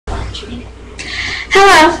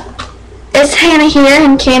Hello, it's Hannah here,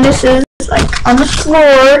 and Candace is like on the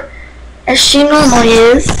floor as she normally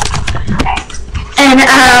is. Okay. And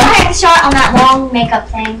I have to start on that long makeup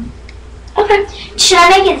thing. Okay. Should I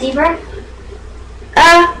make it zebra?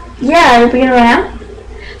 Yeah, are we gonna run out?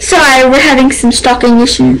 Sorry, we're having some stocking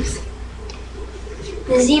issues.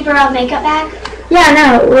 The zebra makeup bag? Yeah,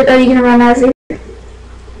 no. Are you gonna run out of zebra?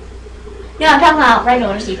 No, I'm talking about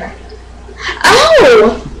regular zebra.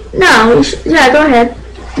 Oh! No, yeah, go ahead.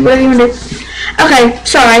 What do you want to do? Okay,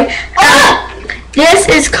 sorry. This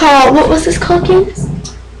is called, what was this called, Candace?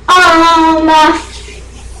 That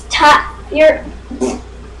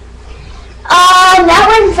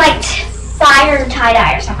one's like fire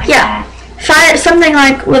tie-dye or something like that. Fire, something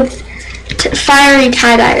like with fiery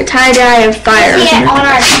tie-dye, or tie-dye of fire. Yeah, on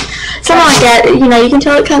our... Something like that. You know, you can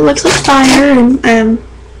tell it kind of looks like fire, and,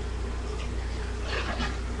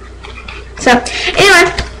 so,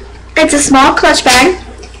 anyway, it's a small clutch bag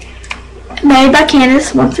made by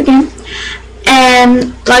Candace, once again.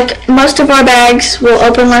 And like most of our bags will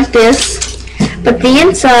open like this, but the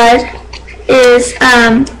inside is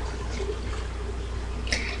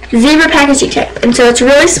zebra packaging tape, and so it's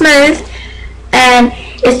really smooth. And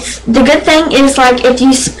it's the good thing is like if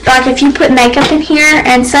you put makeup in here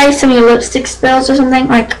and say some of your lipstick spills or something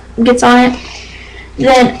like gets on it,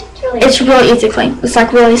 then it's really easy to clean. It's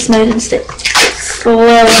like really smooth and slick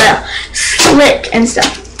and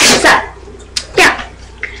stuff. So yeah,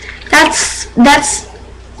 that's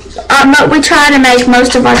we try to make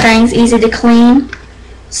most of our things easy to clean.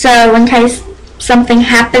 So in case something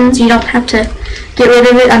happens, you don't have to get rid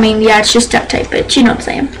of it. I mean, yeah, it's just duct tape, but you know what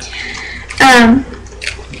I'm saying.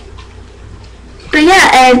 But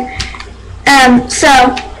yeah, and so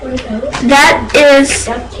that is,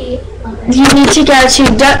 you need to go to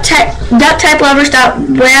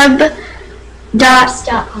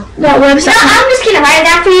ducttapelovers.web.com. No, I'm just gonna write it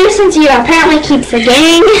down for you since you apparently keep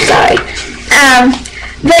forgetting. Sorry.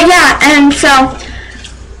 But yeah, and so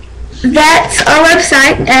that's our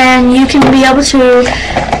website, and you can be able to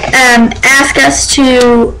ask us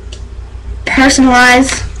to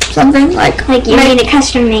personalize something like you mean it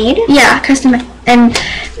custom made? Yeah, custom made. And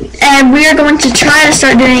we are going to try to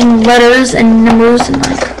start doing letters and numbers and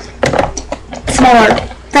like smaller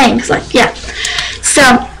things, like yeah. So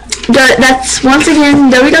that's once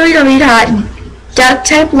again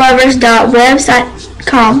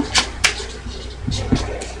www.ducttapelovers.website.com.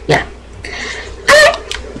 Yeah. Okay.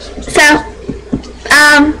 So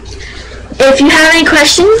if you have any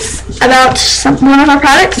questions about one of our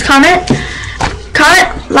products, comment,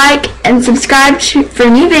 like, and subscribe for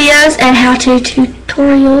new videos and how-to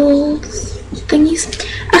tutorials thingies.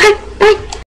 Okay.